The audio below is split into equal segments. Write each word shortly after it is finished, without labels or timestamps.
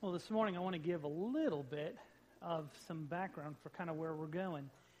Well, this morning I want to give a little bit of some background for kind of where we're going.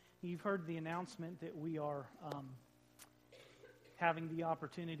 You've heard the announcement that we are having the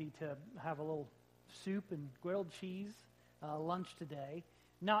opportunity to have a little soup and grilled cheese lunch today,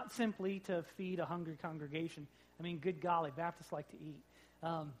 not simply to feed a hungry congregation. I mean, good golly, Baptists like to eat.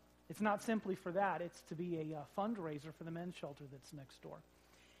 It's not simply for that. It's to be a fundraiser for the men's shelter that's next door.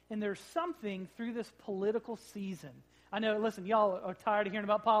 And there's something through this political season. I know, listen, y'all are tired of hearing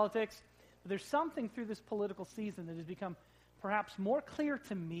about politics, but there's something through this political season that has become perhaps more clear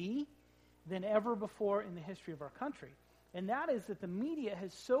to me than ever before in the history of our country. And that is that the media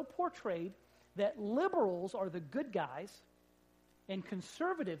has so portrayed that liberals are the good guys and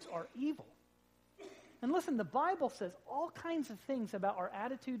conservatives are evil. And listen, the Bible says all kinds of things about our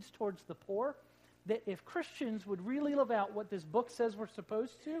attitudes towards the poor that if Christians would really live out what this book says we're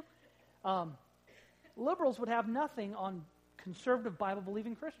supposed to, liberals would have nothing on conservative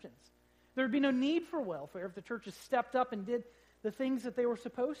Bible-believing Christians. There would be no need for welfare if the churches stepped up and did the things that they were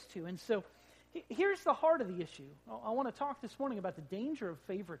supposed to. And so here's the heart of the issue. I want to talk this morning about the danger of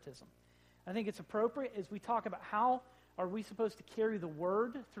favoritism. I think it's appropriate as we talk about how are we supposed to carry the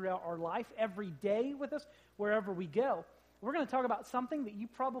word throughout our life every day with us, wherever we go. We're going to talk about something that you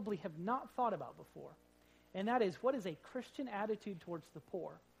probably have not thought about before, and that is, what is a Christian attitude towards the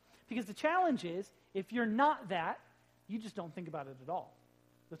poor? Because the challenge is, if you're not that, you just don't think about it at all.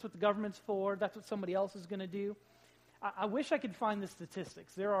 That's what the government's for. That's what somebody else is going to do. I wish I could find the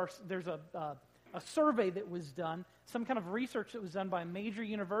statistics. There's a survey that was done, some kind of research that was done by a major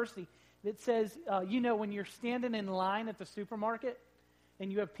university that says, when you're standing in line at the supermarket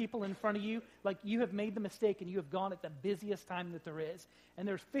and you have people in front of you, like you have made the mistake and you have gone at the busiest time that there is, and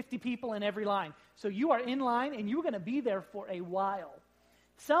there's 50 people in every line. So you are in line and you're going to be there for a while.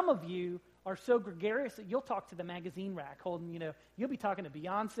 Some of you are so gregarious that you'll talk to the magazine rack holding, you'll be talking to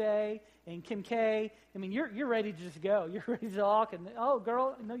Beyonce and Kim K. I mean, you're ready to just go. You're ready to talk and, oh,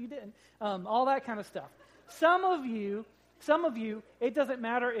 girl, no, you didn't. All that kind of stuff. Some of you, it doesn't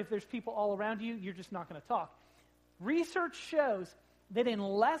matter if there's people all around you, you're just not going to talk. Research shows that in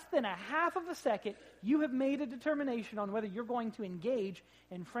less than a half of a second, you have made a determination on whether you're going to engage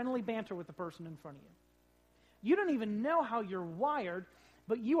in friendly banter with the person in front of you. You don't even know how you're wired,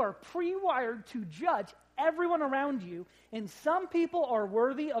 but you are pre-wired to judge everyone around you, and some people are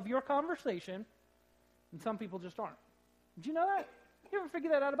worthy of your conversation, and some people just aren't. Did you know that? You ever figure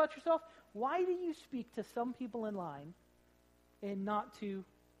that out about yourself? Why do you speak to some people in line and not to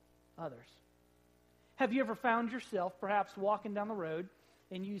others? Have you ever found yourself perhaps walking down the road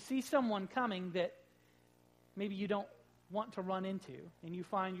and you see someone coming that maybe you don't want to run into, and you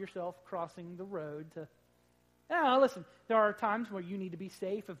find yourself crossing the road to... Now, listen, there are times where you need to be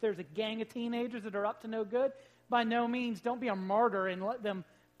safe. If there's a gang of teenagers that are up to no good, by no means don't be a martyr and let them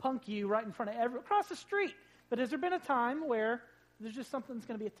punk you right in front of everyone across the street. But has there been a time where there's just something that's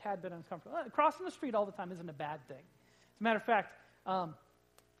going to be a tad bit uncomfortable? Crossing the street all the time isn't a bad thing. As a matter of fact,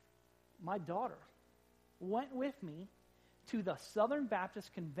 my daughter went with me to the Southern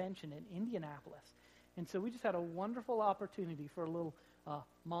Baptist Convention in Indianapolis. And so we just had a wonderful opportunity for a little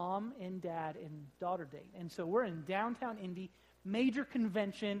mom and dad and daughter date. And so we're in downtown Indy, major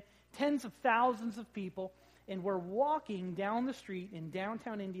convention, tens of thousands of people, and we're walking down the street in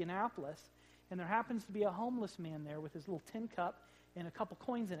downtown Indianapolis, and there happens to be a homeless man there with his little tin cup and a couple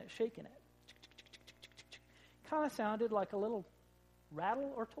coins in it, shaking it. Kind of sounded like a little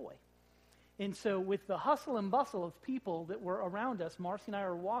rattle or toy. And so with the hustle and bustle of people that were around us, Marcy and I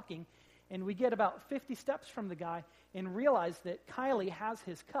are walking, and we get about 50 steps from the guy and realize that Kylie has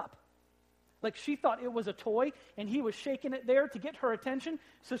his cup. Like, she thought it was a toy, and he was shaking it there to get her attention,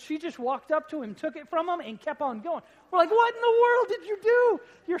 so she just walked up to him, took it from him, and kept on going. We're like, what in the world did you do?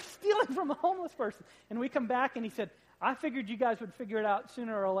 You're stealing from a homeless person. And we come back, and he said, I figured you guys would figure it out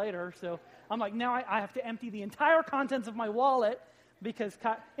sooner or later, so I'm like, now I have to empty the entire contents of my wallet, because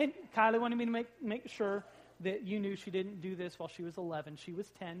Kylie wanted me to make sure that you knew she didn't do this while she was 11. She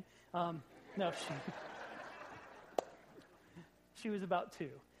was 10. She was about 2.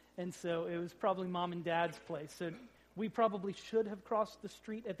 And so it was probably mom and dad's place. So we probably should have crossed the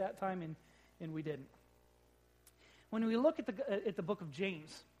street at that time, and we didn't. When we look at the book of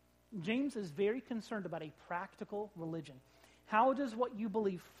James, James is very concerned about a practical religion. How does what you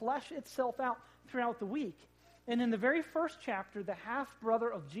believe flesh itself out throughout the week? And in the very first chapter, the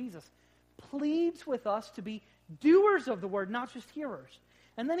half-brother of Jesus pleads with us to be doers of the word, not just hearers.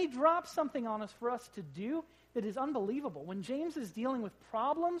 And then he drops something on us for us to do that is unbelievable. When James is dealing with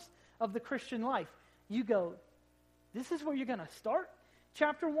problems of the Christian life, you go, this is where you're going to start?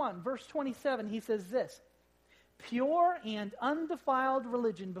 Chapter 1, verse 27, he says this, Pure and undefiled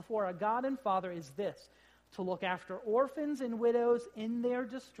religion before our God and Father is this, to look after orphans and widows in their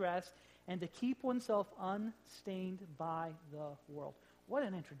distress and to keep oneself unstained by the world. What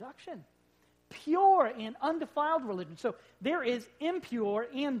an introduction. Pure and undefiled religion. So there is impure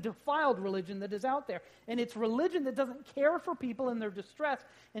and defiled religion that is out there. And it's religion that doesn't care for people in their distress.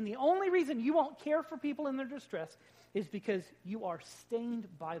 And the only reason you won't care for people in their distress is because you are stained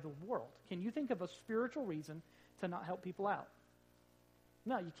by the world. Can you think of a spiritual reason to not help people out?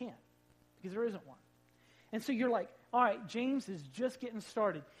 No, you can't, because there isn't one. And so you're like, all right, James is just getting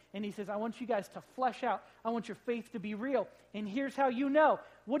started. And he says, I want you guys to flesh out. I want your faith to be real. And here's how you know.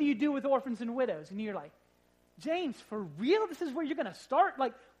 What do you do with orphans and widows? And you're like, James, for real? This is where you're going to start?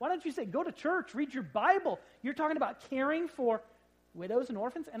 Like, why don't you say, go to church, read your Bible? You're talking about caring for widows and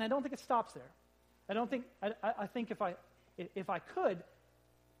orphans? And I don't think it stops there. I think if I could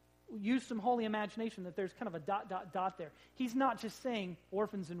use some holy imagination, that there's kind of a ... there. He's not just saying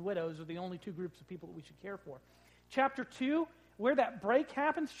orphans and widows are the only two groups of people that we should care for. Chapter 2, where that break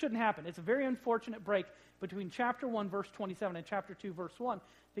happens, shouldn't happen. It's a very unfortunate break between chapter 1, verse 27, and chapter 2, verse 1,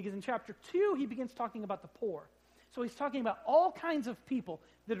 because in chapter 2, he begins talking about the poor. So he's talking about all kinds of people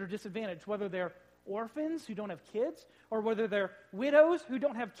that are disadvantaged, whether they're orphans who don't have kids, or whether they're widows who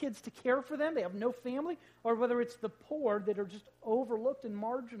don't have kids to care for them, they have no family, or whether it's the poor that are just overlooked and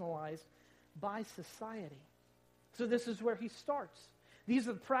marginalized by society. So this is where he starts. These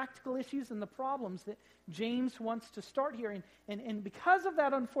are the practical issues and the problems that James wants to start here. And because of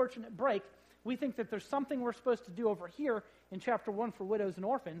that unfortunate break, we think that there's something we're supposed to do over here in chapter 1 for widows and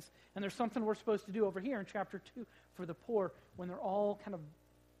orphans, and there's something we're supposed to do over here in chapter 2 for the poor when they're all kind of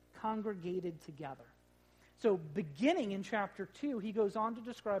congregated together. So beginning in chapter 2, he goes on to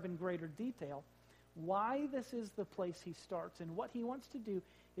describe in greater detail why this is the place he starts, and what he wants to do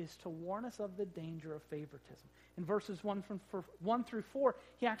is to warn us of the danger of favoritism. In verses 1 through 4,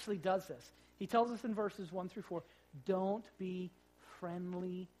 he actually does this. He tells us in verses 1 through 4, don't be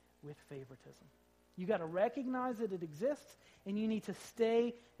friendly with favoritism. You got to recognize that it exists, and you need to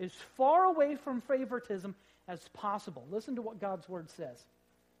stay as far away from favoritism as possible. Listen to what God's word says.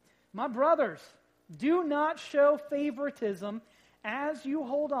 My brothers, do not show favoritism as you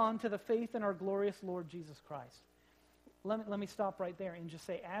hold on to the faith in our glorious Lord Jesus Christ. Let me stop right there and just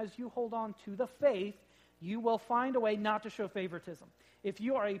say, as you hold on to the faith, you will find a way not to show favoritism. If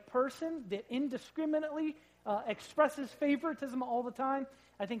you are a person that indiscriminately expresses favoritism all the time,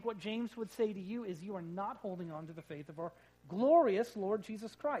 I think what James would say to you is you are not holding on to the faith of our glorious Lord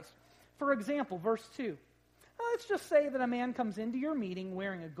Jesus Christ. For example, verse 2. Let's just say that a man comes into your meeting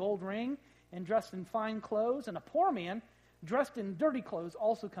wearing a gold ring and dressed in fine clothes, and a poor man dressed in dirty clothes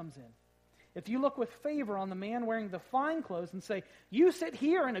also comes in. If you look with favor on the man wearing the fine clothes and say, you sit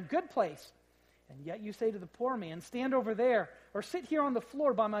here in a good place, and yet you say to the poor man, stand over there, or sit here on the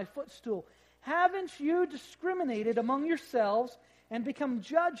floor by my footstool, haven't you discriminated among yourselves and become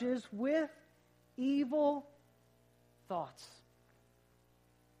judges with evil thoughts?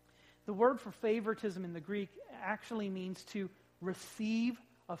 The word for favoritism in the Greek actually means to receive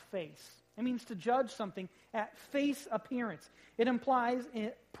a face. It means to judge something at face appearance. It implies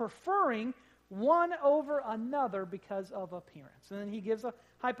preferring one over another because of appearance. And then he gives a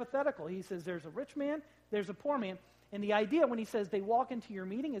hypothetical. He says there's a rich man, there's a poor man. And the idea when he says they walk into your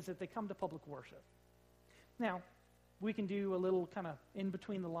meeting is that they come to public worship. Now, we can do a little kind of in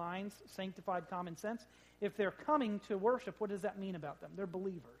between the lines, sanctified common sense. If they're coming to worship, what does that mean about them? They're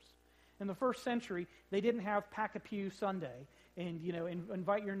believers. In the first century, they didn't have pack a pew Sunday and,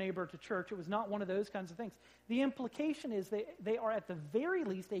 invite your neighbor to church. It was not one of those kinds of things. The implication is they are at the very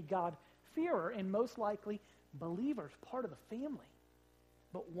least a God-fearer and most likely believers, part of the family.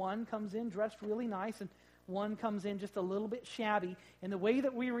 But one comes in dressed really nice and one comes in just a little bit shabby. And the way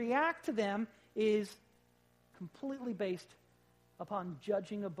that we react to them is completely based upon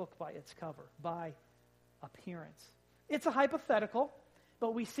judging a book by its cover, by appearance. It's a hypothetical,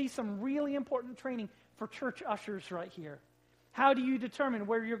 but we see some really important training for church ushers right here. How do you determine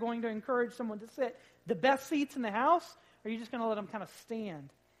where you're going to encourage someone to sit? The best seats in the house? Or are you just going to let them kind of stand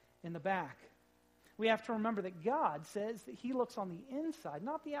in the back? We have to remember that God says that he looks on the inside,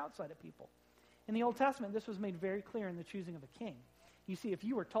 not the outside of people. In the Old Testament, this was made very clear in the choosing of a king. You see, if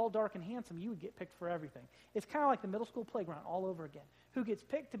you were tall, dark, and handsome, you would get picked for everything. It's kind of like the middle school playground all over again. Who gets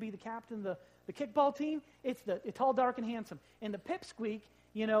picked to be the captain of the kickball team? It's the tall, dark, and handsome. And the pipsqueak,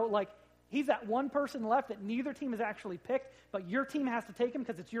 he's that one person left that neither team has actually picked, but your team has to take him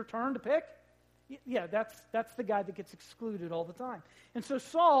because it's your turn to pick. Yeah, that's the guy that gets excluded all the time. And so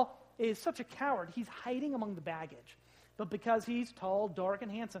Saul is such a coward. He's hiding among the baggage. But because he's tall, dark,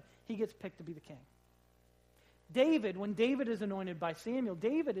 and handsome, he gets picked to be the king. David, when David is anointed by Samuel,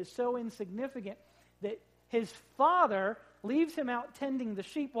 David is so insignificant that his father leaves him out tending the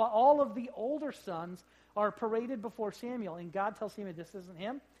sheep while all of the older sons are paraded before Samuel. And God tells Samuel, this isn't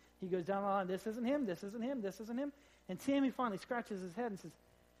him. He goes down the line, this isn't him, this isn't him, this isn't him. And Samuel finally scratches his head and says,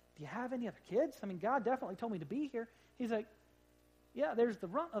 do you have any other kids? I mean, God definitely told me to be here. He's like, yeah, there's the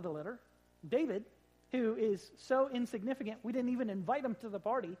runt of the litter, David, who is so insignificant, we didn't even invite him to the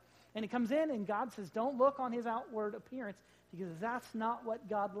party. And he comes in and God says, don't look on his outward appearance, because that's not what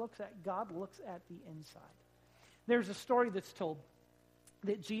God looks at. God looks at the inside. There's a story that's told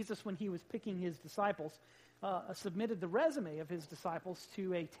that Jesus, when he was picking his disciples, submitted the resume of his disciples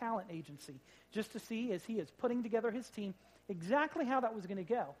to a talent agency just to see, as he is putting together his team, exactly how that was going to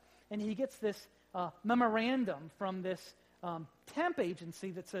go. And he gets this memorandum from this temp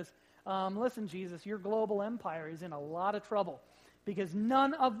agency that says, listen, Jesus, your global empire is in a lot of trouble because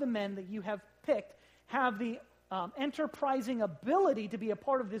none of the men that you have picked have the enterprising ability to be a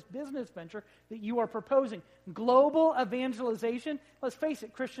part of this business venture that you are proposing. Global evangelization. Let's face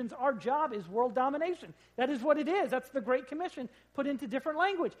it, Christians, our job is world domination. That is what it is. That's the Great Commission put into different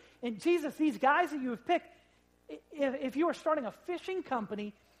language. And Jesus, these guys that you have picked, if you were starting a fishing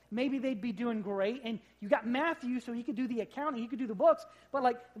company, maybe they'd be doing great. And you got Matthew, so he could do the accounting, he could do the books. But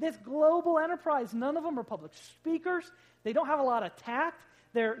like this global enterprise, none of them are public speakers. They don't have a lot of tact.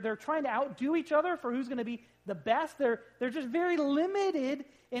 They're trying to outdo each other for who's going to be the best. They're just very limited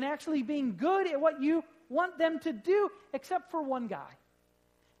in actually being good at what you want them to do, except for one guy.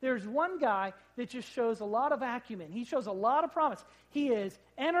 There's one guy that just shows a lot of acumen. He shows a lot of promise. He is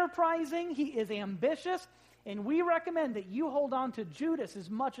enterprising. He is ambitious. And we recommend that you hold on to Judas as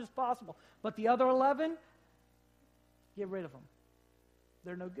much as possible. But the other 11, get rid of them.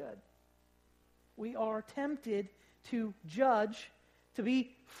 They're no good. We are tempted to judge, to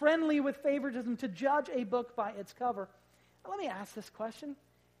be friendly with favoritism, to judge a book by its cover. Now, let me ask this question.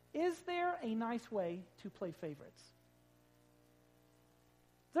 Is there a nice way to play favorites?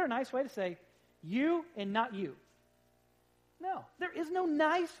 Is there a nice way to say you and not you? No, there is no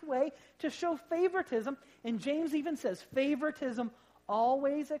nice way to show favoritism. And James even says favoritism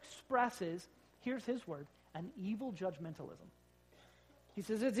always expresses, here's his word, an evil judgmentalism. He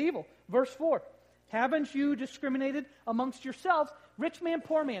says it's evil. Verse 4, haven't you discriminated amongst yourselves, rich man,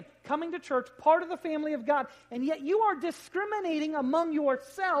 poor man, coming to church, part of the family of God, and yet you are discriminating among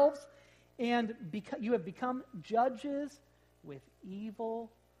yourselves, and you have become judges with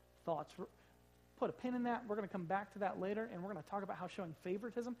evil thoughts. Put a pin in that. We're going to come back to that later, and we're going to talk about how showing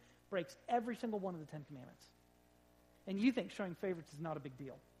favoritism breaks every single one of the 10 Commandments. And you think showing favorites is not a big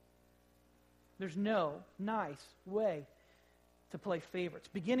deal. There's no nice way to play favorites.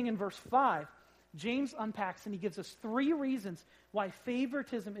 Beginning in verse 5, James unpacks and he gives us 3 reasons why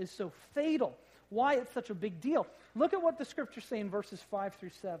favoritism is so fatal, why it's such a big deal. Look at what the scriptures say in verses 5 through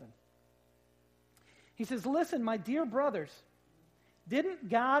 7. He says, listen, my dear brothers, didn't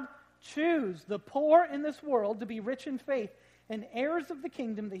God choose the poor in this world to be rich in faith and heirs of the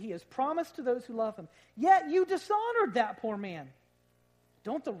kingdom that he has promised to those who love him? Yet you dishonored that poor man.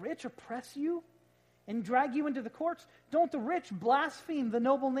 Don't the rich oppress you and drag you into the courts? Don't the rich blaspheme the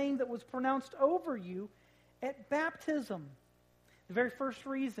noble name that was pronounced over you at baptism? The very first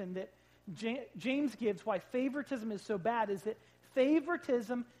reason that James gives why favoritism is so bad is that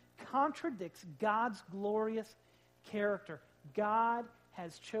favoritism contradicts God's glorious character. God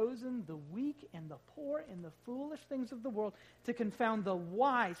has chosen the weak and the poor and the foolish things of the world to confound the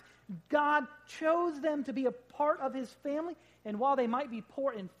wise. God chose them to be a part of his family, and while they might be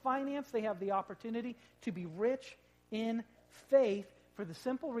poor in finance, they have the opportunity to be rich in faith for the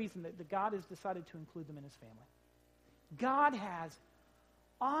simple reason that God has decided to include them in his family. God has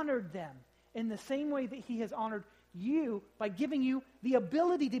honored them in the same way that he has honored you by giving you the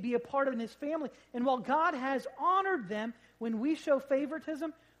ability to be a part of his family. And while God has honored them, when we show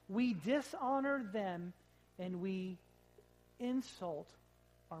favoritism, we dishonor them and we insult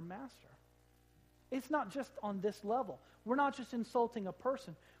our master. It's not just on this level. We're not just insulting a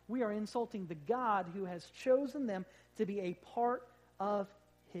person. We are insulting the God who has chosen them to be a part of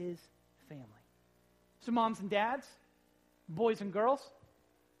his family. So moms and dads, boys and girls,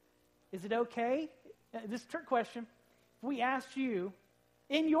 is it okay? This is a trick question. If we asked you,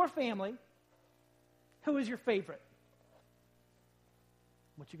 in your family, who is your favorite?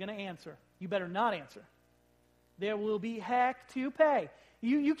 What you going to answer? You better not answer. There will be heck to pay.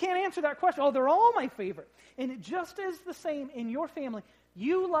 You can't answer that question. Oh, they're all my favorite. And it just is the same in your family.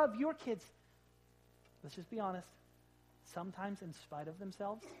 You love your kids, let's just be honest, sometimes in spite of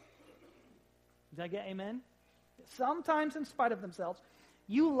themselves. Did I get amen? Sometimes in spite of themselves.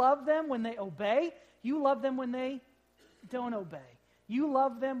 You love them when they obey. You love them when they don't obey. You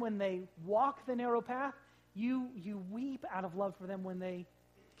love them when they walk the narrow path. You weep out of love for them when they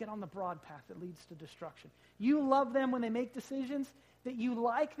get on the broad path that leads to destruction. You love them when they make decisions that you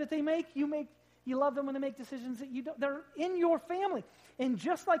like that they make. You love them when they make decisions that you don't. They're in your family. And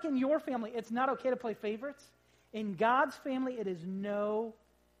just like in your family, it's not okay to play favorites. In God's family, it is no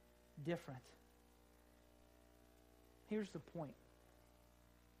different. Here's the point.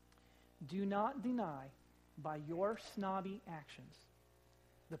 Do not deny by your snobby actions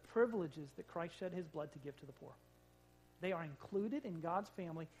the privileges that Christ shed his blood to give to the poor. They are included in God's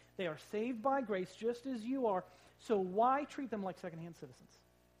family. They are saved by grace just as you are. So why treat them like secondhand citizens?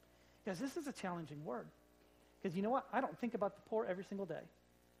 Because this is a challenging word. Because you know what? I don't think about the poor every single day.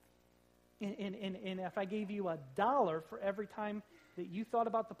 And if I gave you $1 for every time that you thought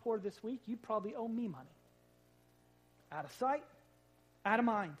about the poor this week, you'd probably owe me money. Out of sight, out of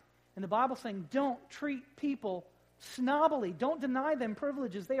mind. And the Bible's saying, don't treat people snobbily. Don't deny them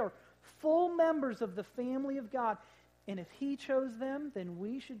privileges. They are full members of the family of God. And if he chose them, then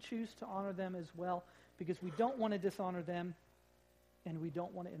we should choose to honor them as well, because we don't want to dishonor them and we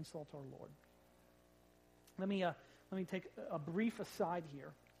don't want to insult our Lord. Let me take a brief aside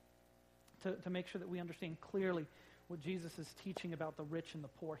here to make sure that we understand clearly what Jesus is teaching about the rich and the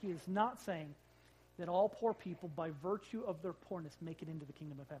poor. He is not saying that all poor people, by virtue of their poorness, make it into the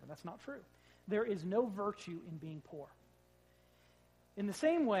kingdom of heaven. That's not true. There is no virtue in being poor. In the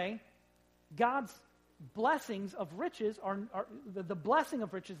same way, God's blessings of riches are the blessing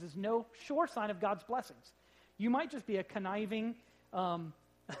of riches is no sure sign of God's blessings. You might just be a conniving,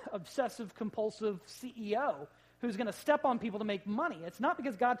 obsessive, compulsive CEO who's going to step on people to make money. It's not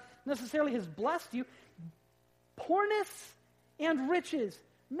because God necessarily has blessed you. Poorness and riches,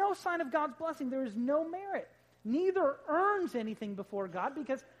 no sign of God's blessing. There is no merit. Neither earns anything before God,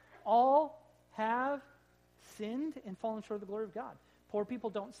 because all have sinned and fallen short of the glory of God. Poor people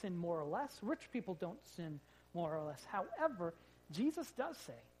don't sin more or less. Rich people don't sin more or less. However, Jesus does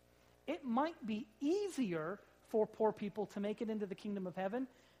say it might be easier for poor people to make it into the kingdom of heaven,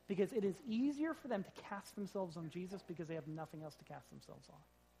 because it is easier for them to cast themselves on Jesus because they have nothing else to cast themselves on.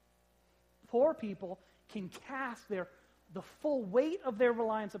 Poor people can cast the full weight of their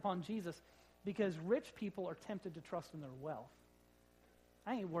reliance upon Jesus because rich people are tempted to trust in their wealth.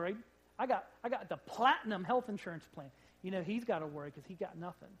 I ain't worried. I got the platinum health insurance plan. You know, he's got to worry because he got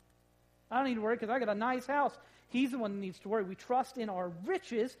nothing. I don't need to worry because I got a nice house. He's the one that needs to worry. We trust in our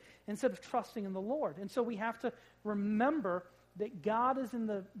riches instead of trusting in the Lord. And so we have to remember that God is in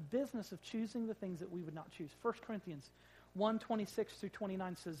the business of choosing the things that we would not choose. 1 Corinthians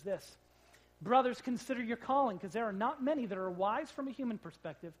 1:26-29 says this: Brothers, consider your calling, because there are not many that are wise from a human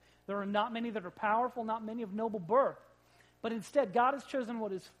perspective. There are not many that are powerful, not many of noble birth. But instead, God has chosen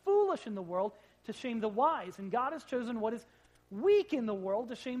what is foolish in the world to shame the wise. And God has chosen what is weak in the world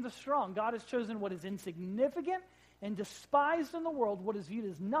to shame the strong. God has chosen what is insignificant and despised in the world, what is viewed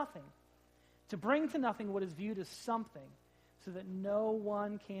as nothing, to bring to nothing what is viewed as something, so that no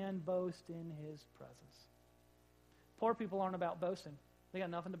one can boast in his presence. Poor people aren't about boasting. They got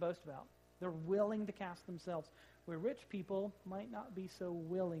nothing to boast about. They're willing to cast themselves, where rich people might not be so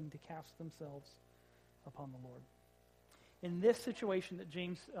willing to cast themselves upon the Lord. In this situation that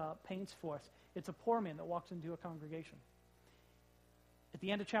James paints for us, it's a poor man that walks into a congregation. At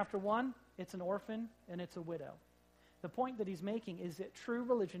the end of chapter 1, it's an orphan and it's a widow. The point that he's making is that true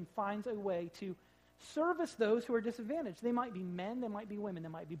religion finds a way to service those who are disadvantaged. They might be men, they might be women, they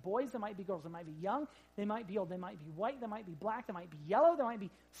might be boys, they might be girls, they might be young, they might be old, they might be white, they might be black, they might be yellow, they might be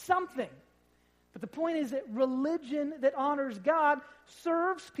something. But the point is that religion that honors God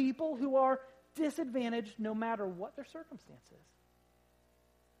serves people who are disadvantaged no matter what their circumstances.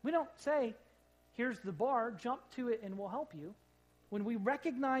 We don't say, here's the bar, jump to it and we'll help you. When we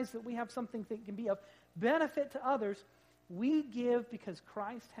recognize that we have something that can be of benefit to others, we give because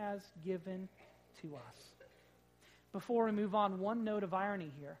Christ has given to us. Before we move on, one note of irony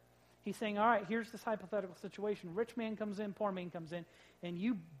here. He's saying, all right, here's this hypothetical situation. Rich man comes in, poor man comes in, and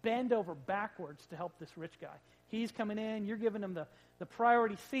you bend over backwards to help this rich guy. He's coming in, you're giving him the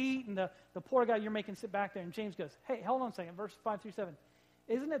priority seat, and the poor guy you're making sit back there. And James goes, hey, hold on a second, verse 5-7.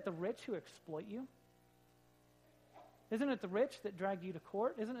 Isn't it the rich who exploit you? Isn't it the rich that drag you to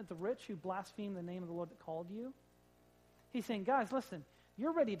court? Isn't it the rich who blaspheme the name of the Lord that called you? He's saying, guys, listen,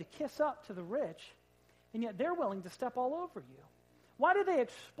 you're ready to kiss up to the rich, and yet they're willing to step all over you. Why do they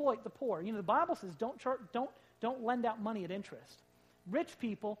exploit the poor? You know, the Bible says don't lend out money at interest. Rich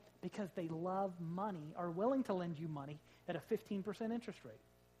people, because they love money, are willing to lend you money at a 15% interest rate.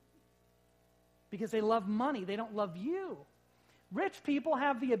 Because they love money, they don't love you. Rich people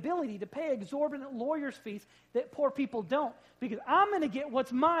have the ability to pay exorbitant lawyers' fees that poor people don't, because I'm going to get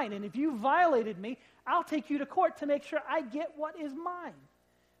what's mine, and if you violated me, I'll take you to court to make sure I get what is mine.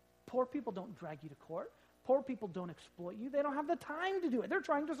 Poor people don't drag you to court. Poor people don't exploit you. They don't have the time to do it. They're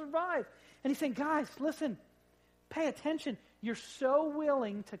trying to survive. And he's saying, guys, listen, pay attention. You're so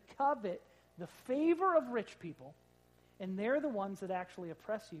willing to covet the favor of rich people, and they're the ones that actually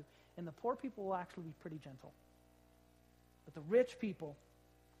oppress you, and the poor people will actually be pretty gentle. But the rich people,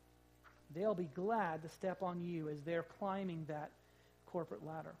 they'll be glad to step on you as they're climbing that corporate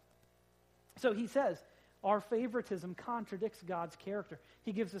ladder. So he says, our favoritism contradicts God's character.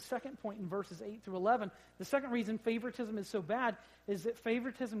 He gives a second point in verses 8 through 11. The second reason favoritism is so bad is that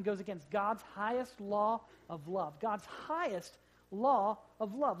favoritism goes against God's highest law of love. God's highest law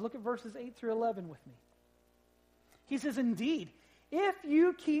of love. Look at verses 8 through 11 with me. He says, indeed, if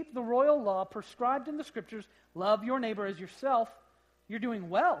you keep the royal law prescribed in the Scriptures, love your neighbor as yourself, you're doing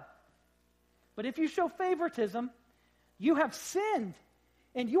well. But if you show favoritism, you have sinned,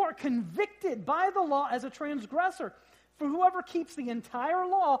 and you are convicted by the law as a transgressor. For whoever keeps the entire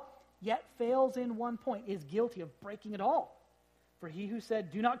law, yet fails in one point, is guilty of breaking it all. For he who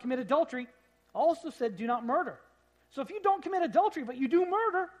said, do not commit adultery, also said, do not murder. So if you don't commit adultery, but you do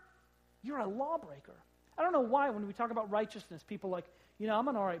murder, you're a lawbreaker. I don't know why when we talk about righteousness, people are like, I'm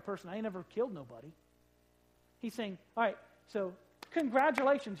an all right person. I ain't never killed nobody. He's saying, all right, so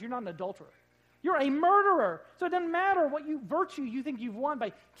congratulations, you're not an adulterer. You're a murderer. So it doesn't matter what virtue you think you've won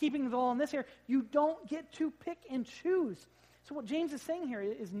by keeping the law in this area. You don't get to pick and choose. So what James is saying here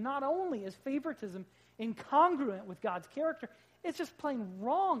is not only is favoritism incongruent with God's character, it's just plain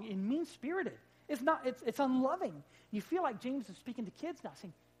wrong and mean-spirited. It's unloving. You feel like James is speaking to kids now,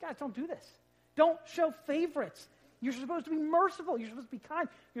 saying, guys, don't do this. Don't show favorites. You're supposed to be merciful. You're supposed to be kind.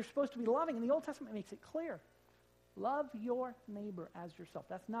 You're supposed to be loving. And the Old Testament makes it clear. Love your neighbor as yourself.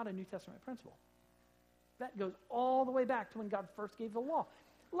 That's not a New Testament principle. That goes all the way back to when God first gave the law.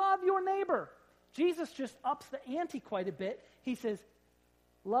 Love your neighbor. Jesus just ups the ante quite a bit. He says,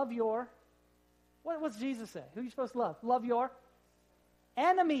 love your, what's Jesus say? Who are you supposed to love? Love your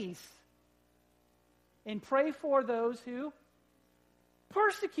enemies. And pray for those who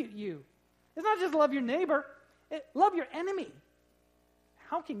persecute you. It's not just love your neighbor. Love your enemy.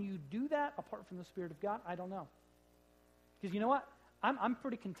 How can you do that apart from the Spirit of God? I don't know. Because you know what? I'm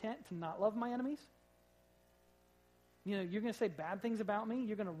pretty content to not love my enemies. You're going to say bad things about me.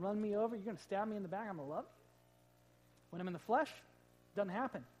 You're going to run me over. You're going to stab me in the back. I'm going to love you. When I'm in the flesh, it doesn't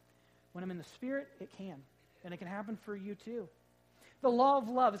happen. When I'm in the Spirit, it can. And it can happen for you too. The law of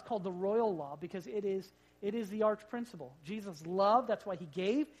love is called the royal law because it is the arch principle. Jesus loved, that's why he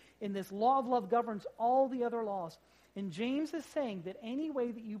gave, and this law of love governs all the other laws. And James is saying that any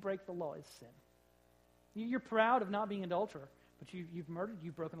way that you break the law is sin. You're proud of not being an adulterer, but you've murdered,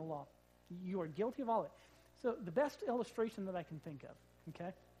 you've broken the law. You are guilty of all of it. So the best illustration that I can think of,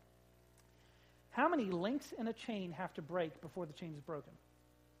 okay? How many links in a chain have to break before the chain is broken?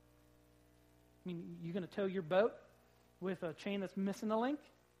 I mean, you going to tow your boat with a chain that's missing a link?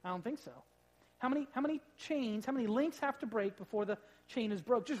 I don't think so. How many links have to break before the chain is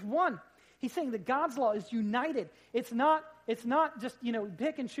broke? Just one. He's saying that God's law is united. It's not just,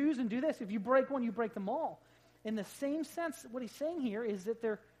 pick and choose and do this. If you break one, you break them all. In the same sense, what he's saying here is that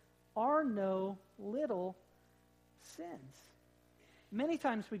there are no little sins. Many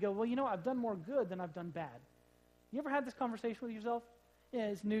times we go, well, I've done more good than I've done bad. You ever had this conversation with yourself? Yeah,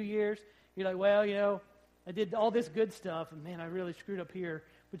 it's New Year's. You're like, well, I did all this good stuff, and man, I really screwed up here.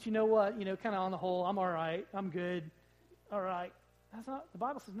 But you know what? Kind of on the whole, I'm all right. I'm good. All right. That's not, the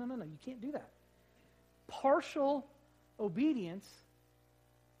Bible says, no, you can't do that. Partial obedience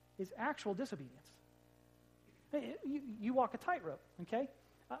is actual disobedience. Hey, you walk a tightrope, okay?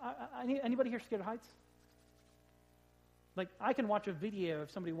 Anybody here scared of heights? Like, I can watch a video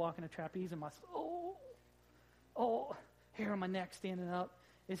of somebody walking a trapeze and my, hair on my neck standing up.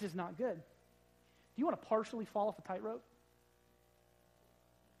 This is not good. Do you want to partially fall off a tightrope?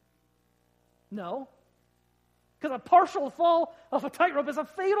 No. Because a partial fall off a tightrope is a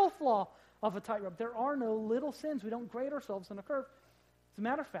fatal fall off a tightrope. There are no little sins. We don't grade ourselves on a curve. As a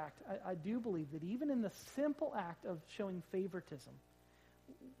matter of fact, I do believe that even in the simple act of showing favoritism,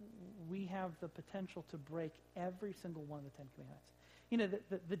 we have the potential to break every single one of the 10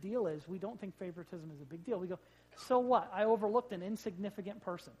 Commandments. The deal is we don't think favoritism is a big deal. We go, so what? I overlooked an insignificant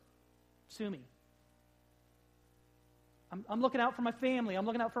person. Sue me. I'm looking out for my family. I'm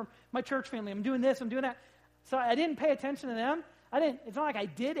looking out for my church family. I'm doing this. I'm doing that. So I didn't pay attention to them. It's not like I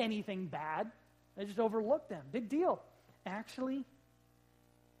did anything bad. I just overlooked them. Big deal. Actually,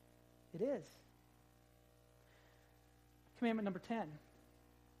 it is. Commandment number 10,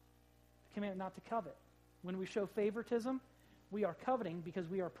 the commandment not to covet. When we show favoritism, we are coveting because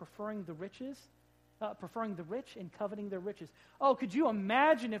we are preferring the rich and coveting their riches. Oh, could you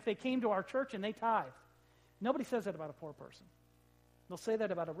imagine if they came to our church and they tithed? Nobody says that about a poor person. They'll say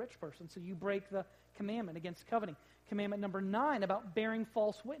that about a rich person, so you break the commandment against coveting. Commandment number 9 about bearing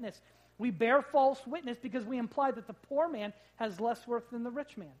false witness. We bear false witness because we imply that the poor man has less worth than the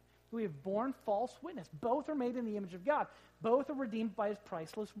rich man. We have borne false witness. Both are made in the image of God. Both are redeemed by his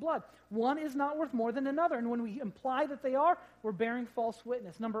priceless blood. One is not worth more than another, and when we imply that they are, we're bearing false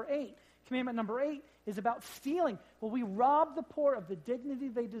witness. Number 8, commandment number 8 is about stealing. Well, we rob the poor of the dignity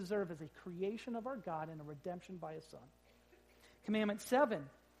they deserve as a creation of our God and a redemption by his Son. Commandment 7,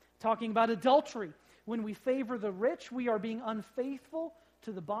 talking about adultery. When we favor the rich, we are being unfaithful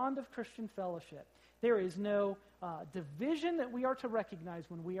to the bond of Christian fellowship. There is no division that we are to recognize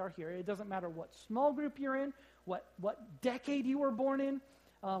when we are here. It doesn't matter what small group you're in, what decade you were born in,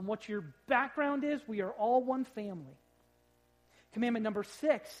 what your background is. We are all one family. Commandment number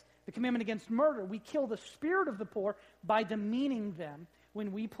 6, the commandment against murder. We kill the spirit of the poor by demeaning them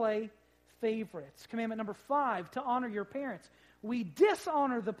when we play favorites. Commandment number 5, to honor your parents. We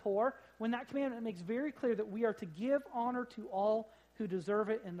dishonor the poor when that commandment makes very clear that we are to give honor to all who deserve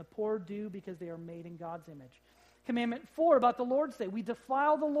it, and the poor do because they are made in God's image. Commandment 4 about the Lord's Day. We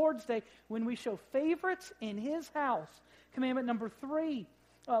defile the Lord's Day when we show favorites in his house. Commandment number 3,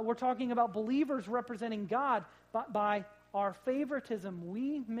 we're talking about believers representing God, but by our favoritism,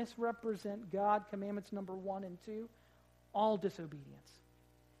 we misrepresent God. Commandments number 1 and 2, all disobedience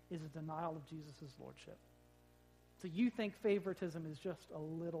is a denial of Jesus' lordship. So you think favoritism is just a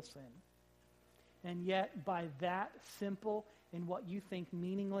little sin. And yet, by that simple and what you think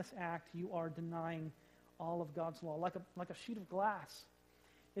meaningless act, you are denying all of God's law, like a sheet of glass.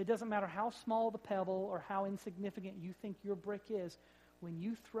 It doesn't matter how small the pebble or how insignificant you think your brick is. When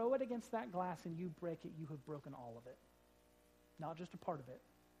you throw it against that glass and you break it, you have broken all of it. Not just a part of it.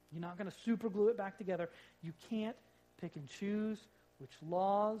 You're not going to super glue it back together. You can't pick and choose which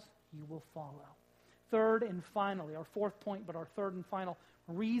laws you will follow. Third and finally, our fourth point, but our third and final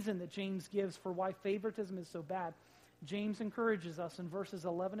reason that James gives for why favoritism is so bad. James encourages us in verses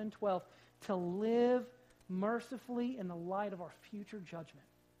 11 and 12 to live mercifully in the light of our future judgment.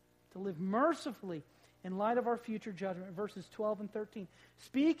 To live mercifully in light of our future judgment. Verses 12 and 13.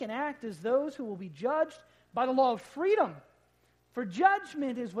 Speak and act as those who will be judged by the law of freedom. For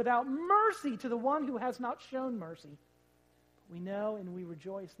judgment is without mercy to the one who has not shown mercy. We know and we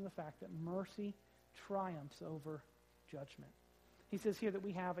rejoice in the fact that mercy triumphs over judgment. He says here that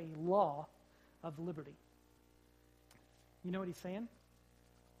we have a law of liberty. You know what he's saying?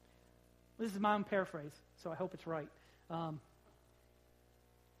 This is my own paraphrase, so I hope it's right.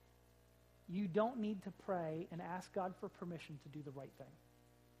 You don't need to pray and ask God for permission to do the right thing.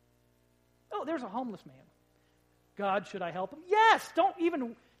 Oh, there's a homeless man. God, should I help him? Yes! Don't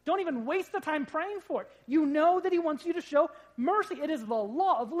even waste the time praying for it. You know that he wants you to show mercy. It is the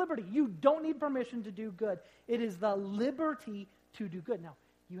law of liberty. You don't need permission to do good. It is the liberty to do good. Now,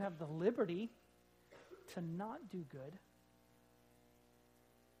 you have the liberty to not do good.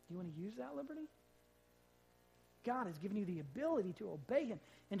 Do you want to use that liberty? God has given you the ability to obey him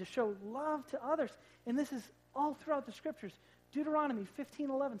and to show love to others. And this is all throughout the scriptures. Deuteronomy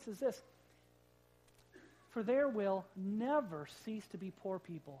 15:11 says this, for there will never cease to be poor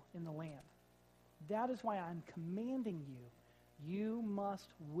people in the land. That is why I'm commanding you. You must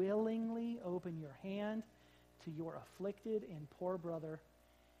willingly open your hand to your afflicted and poor brother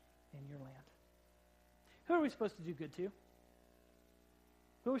in your land. Who are we supposed to do good to?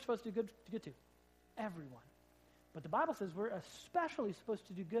 Who are we supposed to do good to? Everyone. But the Bible says we're especially supposed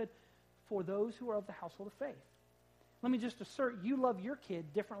to do good for those who are of the household of faith. Let me just assert, you love your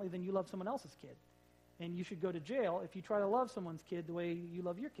kid differently than you love someone else's kid. And you should go to jail if you try to love someone's kid the way you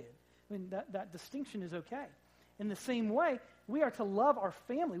love your kid. I mean, that distinction is okay. In the same way, we are to love our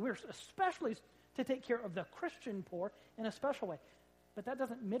family. We're especially to take care of the Christian poor in a special way. But that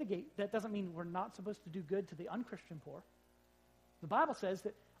doesn't mean we're not supposed to do good to the unchristian poor. The Bible says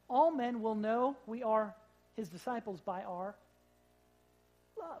that all men will know we are his disciples by our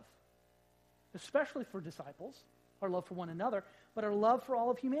love. Especially for disciples, our love for one another, but our love for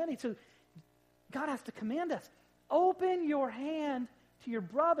all of humanity. So God has to command us, open your hand to your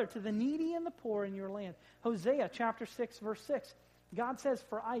brother, to the needy and the poor in your land. Hosea chapter 6, verse 6. God says,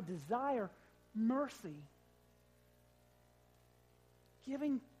 for I desire mercy.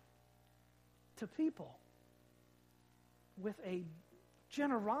 Giving to people with a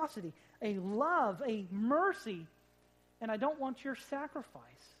generosity, a love, a mercy, and I don't want your sacrifice.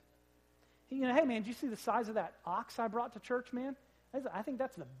 Hey man, did you see the size of that ox I brought to church, man? I think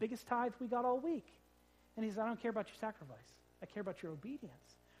that's the biggest tithe we got all week. And he says, I don't care about your sacrifice. I care about your obedience.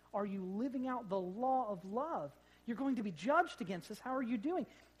 Are you living out the law of love? You're going to be judged against this. How are you doing?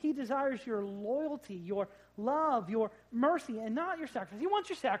 He desires your loyalty, your love, your mercy, and not your sacrifice. He wants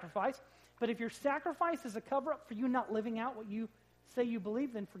your sacrifice, but if your sacrifice is a cover-up for you not living out what you say you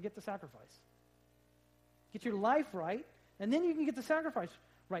believe, then forget the sacrifice. Get your life right, and then you can get the sacrifice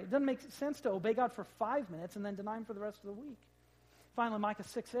right. It doesn't make sense to obey God for 5 minutes and then deny him for the rest of the week. Finally, Micah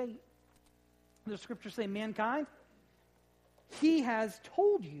 6:8, the scriptures say, mankind, he has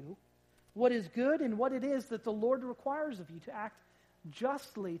told you what is good and what it is that the Lord requires of you, to act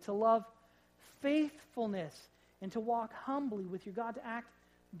justly, to love faithfulness, and to walk humbly with your God, to act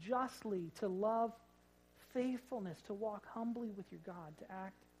justly, to love faithfulness, to walk humbly with your God, to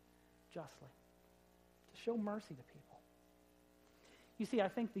act justly, to show mercy to people. You see, I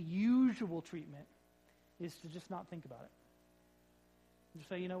think the usual treatment is to just not think about it. You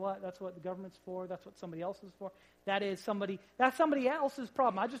say, you know what, that's what the government's for, that's what somebody else is for. That's somebody else's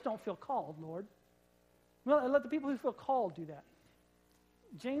problem. I just don't feel called, Lord. Well, let the people who feel called do that.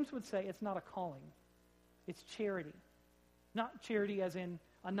 James would say it's not a calling. It's charity. Not charity as in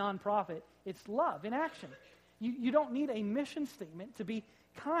a nonprofit. It's love in action. You don't need a mission statement to be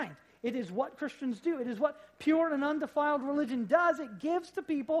kind. It is what Christians do. It is what pure and undefiled religion does. It gives to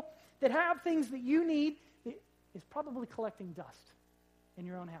people that have things that you need. It is probably collecting dust in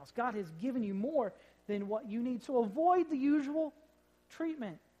your own house. God has given you more than what you need. So avoid the usual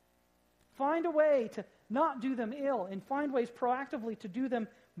treatment. Find a way to not do them ill, and find ways proactively to do them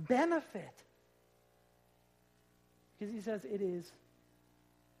benefit. Because he says it is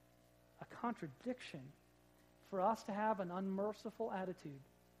a contradiction for us to have an unmerciful attitude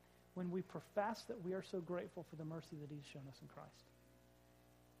when we profess that we are so grateful for the mercy that he's shown us in Christ.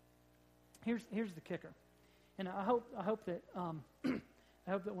 Here's the kicker. And I hope that I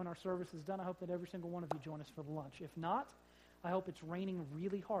hope that when our service is done, I hope that every single one of you join us for the lunch. If not, I hope it's raining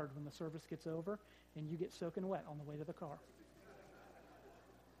really hard when the service gets over and you get soaking wet on the way to the car.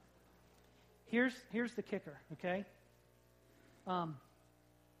 Here's the kicker, okay? Man,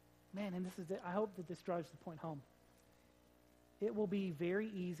 and I hope that this drives the point home. It will be very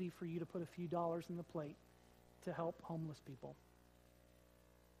easy for you to put a few dollars in the plate to help homeless people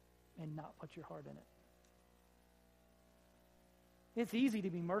and not put your heart in it. It's easy to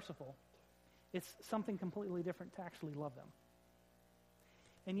be merciful. It's something completely different to actually love them.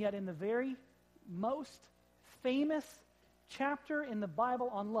 And yet in the very most famous chapter in the Bible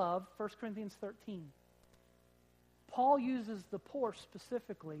on love, 1 Corinthians 13, Paul uses the poor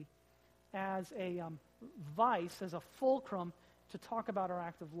specifically as a vice, as a fulcrum to talk about our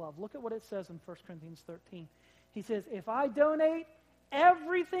act of love. Look at what it says in 1 Corinthians 13. He says, if I donate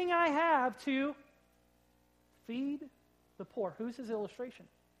everything I have to feed the poor. Who's his illustration?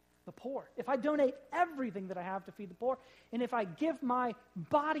 The poor. If I donate everything that I have to feed the poor, and if I give my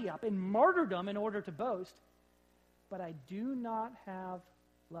body up in martyrdom in order to boast, but I do not have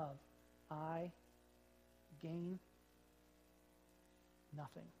love, I gain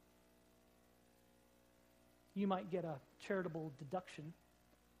nothing. You might get a charitable deduction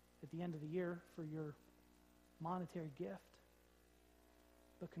at the end of the year for your monetary gift,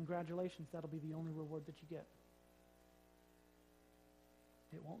 but congratulations, that'll be the only reward that you get.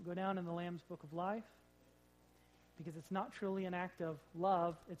 It won't go down in the Lamb's Book of Life because it's not truly an act of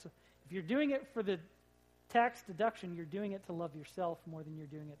love. If you're doing it for the tax deduction, you're doing it to love yourself more than you're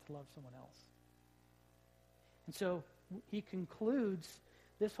doing it to love someone else. And so he concludes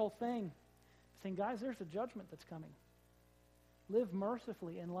this whole thing saying, guys, there's a judgment that's coming. Live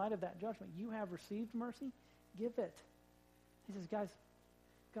mercifully in light of that judgment. You have received mercy, give it. He says, guys,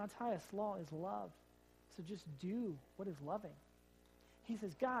 God's highest law is love. So just do what is loving. He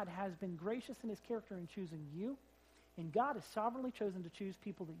says God has been gracious in his character in choosing you, and God has sovereignly chosen to choose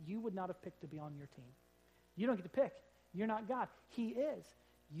people that you would not have picked to be on your team. You don't get to pick. You're not God. He is.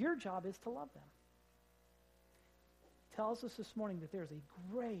 Your job is to love them. He tells us this morning that there's a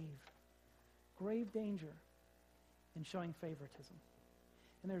grave danger in showing favoritism.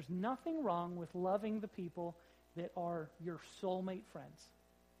 And there's nothing wrong with loving the people that are your soulmate friends.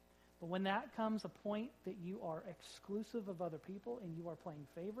 But when that comes a point that you are exclusive of other people and you are playing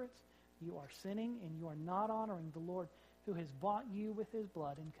favorites, you are sinning and you are not honoring the Lord who has bought you with his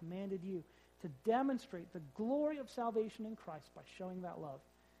blood and commanded you to demonstrate the glory of salvation in Christ by showing that love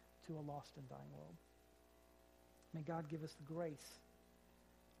to a lost and dying world. May God give us the grace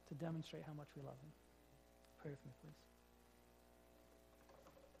to demonstrate how much we love him. Pray with me, please.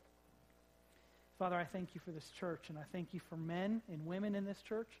 Father, I thank you for this church, and I thank you for men and women in this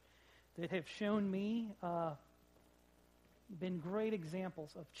church that have shown me, been great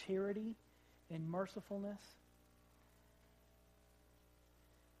examples of charity and mercifulness.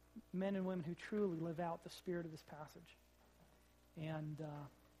 Men and women who truly live out the spirit of this passage. And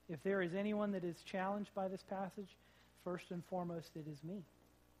if there is anyone that is challenged by this passage, first and foremost, it is me.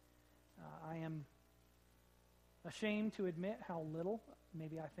 I am ashamed to admit how little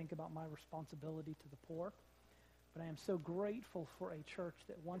maybe I think about my responsibility to the poor, but I am so grateful for a church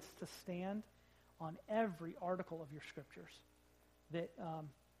that wants to stand on every article of your scriptures, that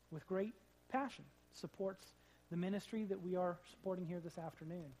with great passion supports the ministry that we are supporting here this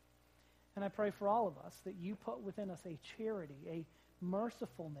afternoon. And I pray for all of us that you put within us a charity, a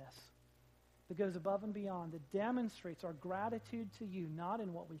mercifulness that goes above and beyond, that demonstrates our gratitude to you, not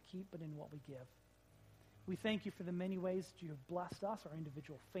in what we keep, but in what we give. We thank you for the many ways that you have blessed us, our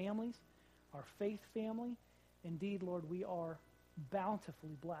individual families, our faith family. Indeed, Lord, we are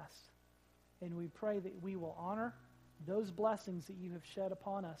bountifully blessed. And we pray that we will honor those blessings that you have shed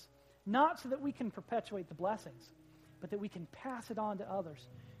upon us, not so that we can perpetuate the blessings, but that we can pass it on to others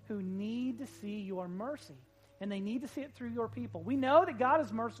who need to see your mercy, and they need to see it through your people. We know that God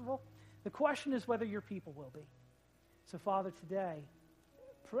is merciful. The question is whether your people will be. So, Father, today,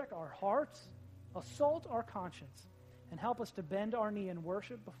 prick our hearts, assault our conscience, and help us to bend our knee and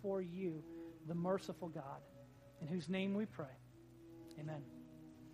worship before you, the merciful God, in whose name we pray. Amen.